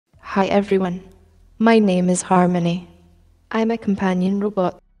Hi everyone. My name is Harmony. I'm a companion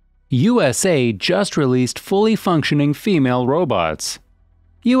robot. USA just released fully functioning female robots.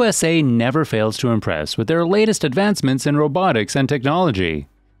 USA never fails to impress with their latest advancements in robotics and technology.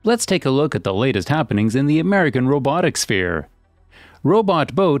 Let's take a look at the latest happenings in the American robotics sphere.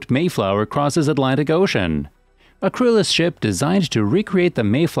 Robot boat Mayflower crosses Atlantic Ocean. A crewless ship designed to recreate the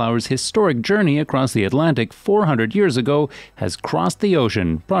Mayflower's historic journey across the Atlantic 400 years ago has crossed the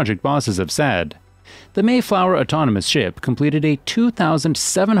ocean, project bosses have said. The Mayflower Autonomous Ship completed a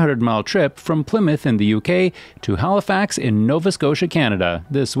 2,700-mile trip from Plymouth in the UK to Halifax in Nova Scotia, Canada,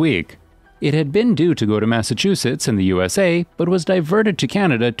 this week. It had been due to go to Massachusetts in the USA, but was diverted to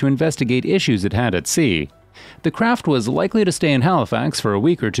Canada to investigate issues it had at sea. The craft was likely to stay in Halifax for a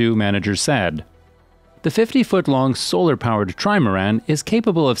week or two, managers said. The 50-foot-long solar-powered trimaran is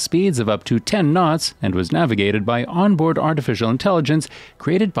capable of speeds of up to 10 knots and was navigated by onboard artificial intelligence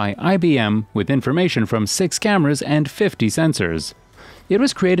created by IBM with information from 6 cameras and 50 sensors. It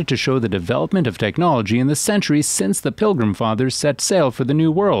was created to show the development of technology in the centuries since the Pilgrim Fathers set sail for the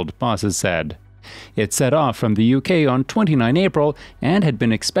New World, bosses said. It set off from the UK on 29 April and had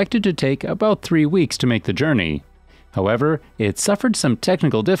been expected to take about 3 weeks to make the journey. However, it suffered some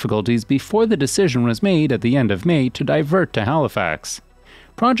technical difficulties before the decision was made at the end of May to divert to Halifax.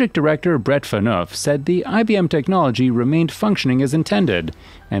 Project Director Brett Phaneuf said the IBM technology remained functioning as intended,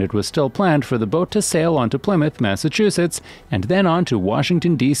 and it was still planned for the boat to sail onto Plymouth, Massachusetts, and then on to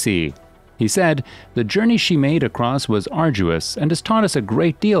Washington, D.C. He said, "The journey she made across was arduous and has taught us a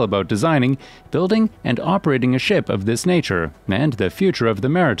great deal about designing, building, and operating a ship of this nature, and the future of the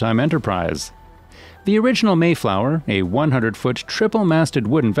maritime enterprise." The original Mayflower, a 100-foot triple-masted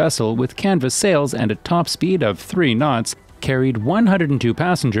wooden vessel with canvas sails and a top speed of 3 knots, carried 102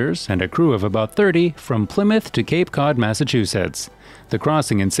 passengers and a crew of about 30 from Plymouth to Cape Cod, Massachusetts. The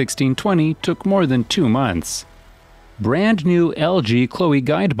crossing in 1620 took more than 2 months. Brand new LG Chloe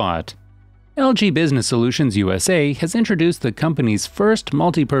Guidebot. LG Business Solutions USA has introduced the company's first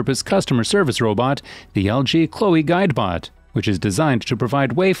multi-purpose customer service robot, the LG Chloe Guidebot, which is designed to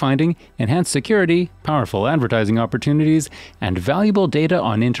provide wayfinding, enhanced security, powerful advertising opportunities, and valuable data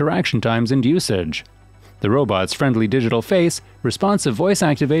on interaction times and usage. The robot's friendly digital face, responsive voice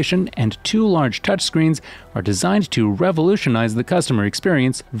activation, and 2 large touchscreens are designed to revolutionize the customer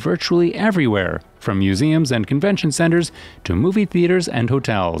experience virtually everywhere, from museums and convention centers to movie theaters and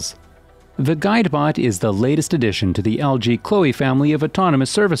hotels. The Guidebot is the latest addition to the LG Chloe family of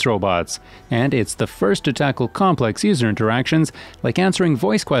autonomous service robots, and it's the first to tackle complex user interactions like answering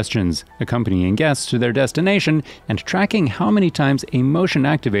voice questions, accompanying guests to their destination, and tracking how many times a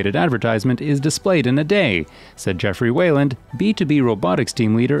motion-activated advertisement is displayed in a day, said Jeffrey Wayland, B2B robotics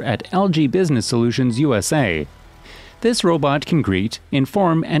team leader at LG Business Solutions USA. This robot can greet,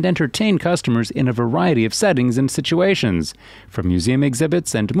 inform, and entertain customers in a variety of settings and situations, from museum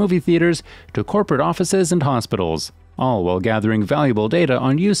exhibits and movie theaters to corporate offices and hospitals, all while gathering valuable data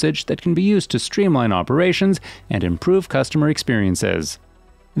on usage that can be used to streamline operations and improve customer experiences.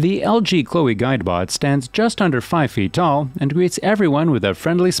 The LG Chloe Guidebot stands just under 5 feet tall and greets everyone with a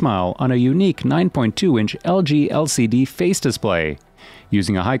friendly smile on a unique 9.2-inch LG LCD face display.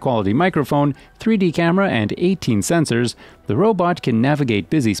 Using a high-quality microphone, 3D camera, and 18 sensors, the robot can navigate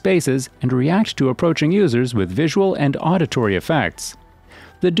busy spaces and react to approaching users with visual and auditory effects.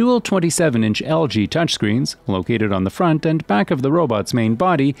 The dual 27-inch LG touchscreens, located on the front and back of the robot's main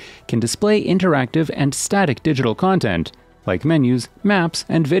body, can display interactive and static digital content, like menus, maps,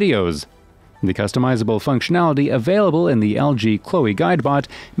 and videos. The customizable functionality available in the LG Chloe Guidebot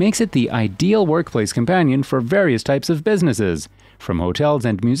makes it the ideal workplace companion for various types of businesses, from hotels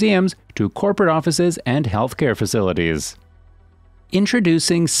and museums to corporate offices and healthcare facilities.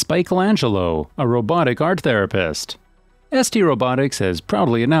 Introducing Spikelangello, a robotic art therapist. ST Robotics has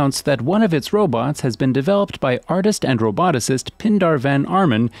proudly announced that one of its robots has been developed by artist and roboticist Pindar van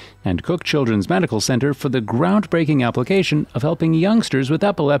Arman and Cook Children's Medical Center for the groundbreaking application of helping youngsters with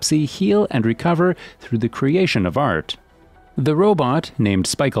epilepsy heal and recover through the creation of art. The robot, named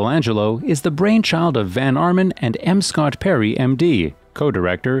Spikelangello, is the brainchild of Van Arman and M. Scott Perry, MD,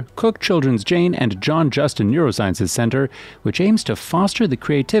 co-director, Cook Children's Jane and John Justin Neurosciences Center, which aims to foster the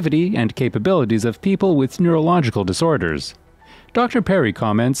creativity and capabilities of people with neurological disorders. Dr. Perry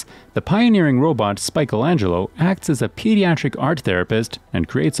comments, "The pioneering robot Spikelangello acts as a pediatric art therapist and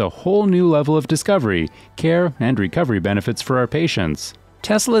creates a whole new level of discovery, care, and recovery benefits for our patients."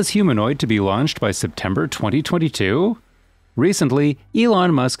 Tesla's Humanoid to be launched by September 2022? Recently,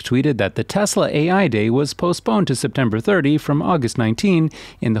 Elon Musk tweeted that the Tesla AI Day was postponed to September 30 from August 19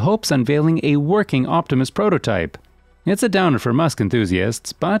 in the hopes unveiling a working Optimus prototype. It's a downer for Musk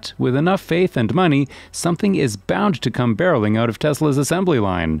enthusiasts, but with enough faith and money, something is bound to come barreling out of Tesla's assembly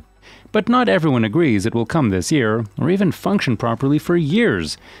line. But not everyone agrees it will come this year, or even function properly for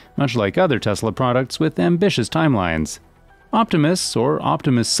years, much like other Tesla products with ambitious timelines. Optimus, or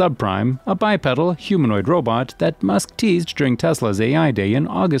Optimus Subprime, a bipedal, humanoid robot that Musk teased during Tesla's AI Day in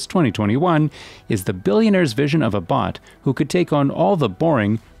August 2021, is the billionaire's vision of a bot who could take on all the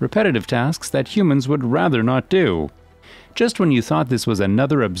boring, repetitive tasks that humans would rather not do. Just when you thought this was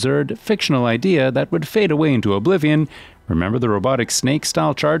another absurd, fictional idea that would fade away into oblivion, remember the robotic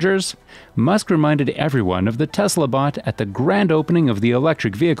snake-style chargers? Musk reminded everyone of the Tesla bot at the grand opening of the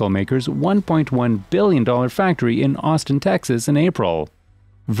electric vehicle maker's $1.1 billion factory in Austin, Texas in April.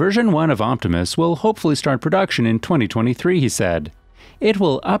 Version 1 of Optimus will hopefully start production in 2023, he said. It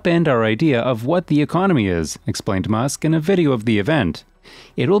will upend our idea of what the economy is, explained Musk in a video of the event.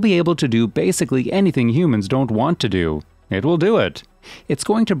 It will be able to do basically anything humans don't want to do. It will do it. It's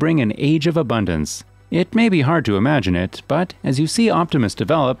going to bring an age of abundance. It may be hard to imagine it, but as you see Optimus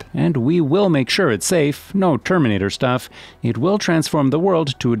develop, and we will make sure it's safe, no Terminator stuff, it will transform the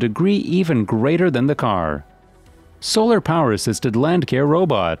world to a degree even greater than the car. Solar power-assisted land care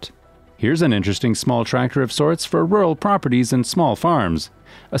robot. Here's an interesting small tractor of sorts for rural properties and small farms.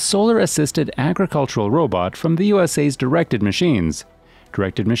 A solar-assisted agricultural robot from the USA's Directed Machines.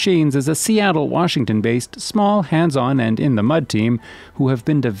 Directed Machines is a Seattle, Washington-based small, hands-on and in-the-mud team who have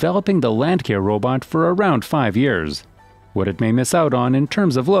been developing the land care robot for around 5 years. What it may miss out on in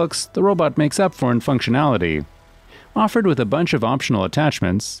terms of looks, the robot makes up for in functionality. Offered with a bunch of optional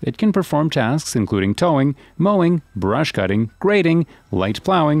attachments, it can perform tasks including towing, mowing, brush cutting, grading, light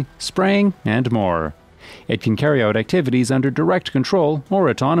plowing, spraying, and more. It can carry out activities under direct control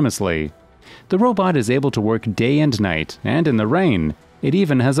or autonomously. The robot is able to work day and night, and in the rain. It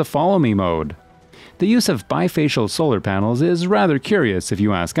even has a follow me mode. The use of bifacial solar panels is rather curious if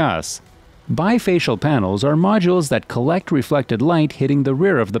you ask us. Bifacial panels are modules that collect reflected light hitting the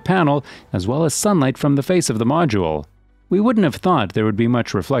rear of the panel as well as sunlight from the face of the module. We wouldn't have thought there would be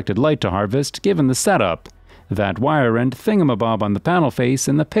much reflected light to harvest given the setup. That wire and thingamabob on the panel face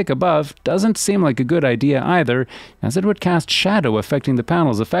in the pic above doesn't seem like a good idea either, as it would cast shadow affecting the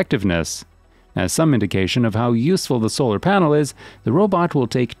panel's effectiveness. As some indication of how useful the solar panel is, the robot will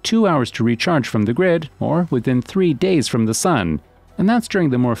take 2 hours to recharge from the grid, or within 3 days from the sun, and that's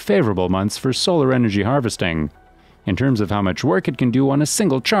during the more favorable months for solar energy harvesting. In terms of how much work it can do on a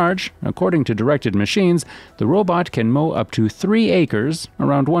single charge, according to Directed Machines, the robot can mow up to 3 acres,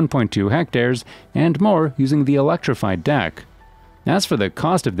 around 1.2 hectares, and more using the electrified deck. As for the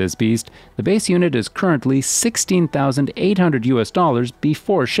cost of this beast, the base unit is currently $16,800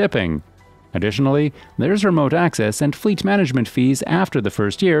 before shipping. Additionally, there's remote access and fleet management fees after the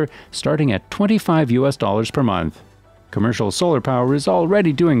first year, starting at $25 per month. Commercial solar power is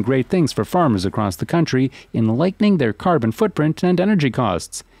already doing great things for farmers across the country in lightening their carbon footprint and energy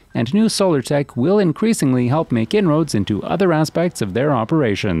costs, and new solar tech will increasingly help make inroads into other aspects of their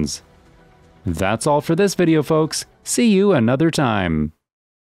operations. That's all for this video, folks. See you another time.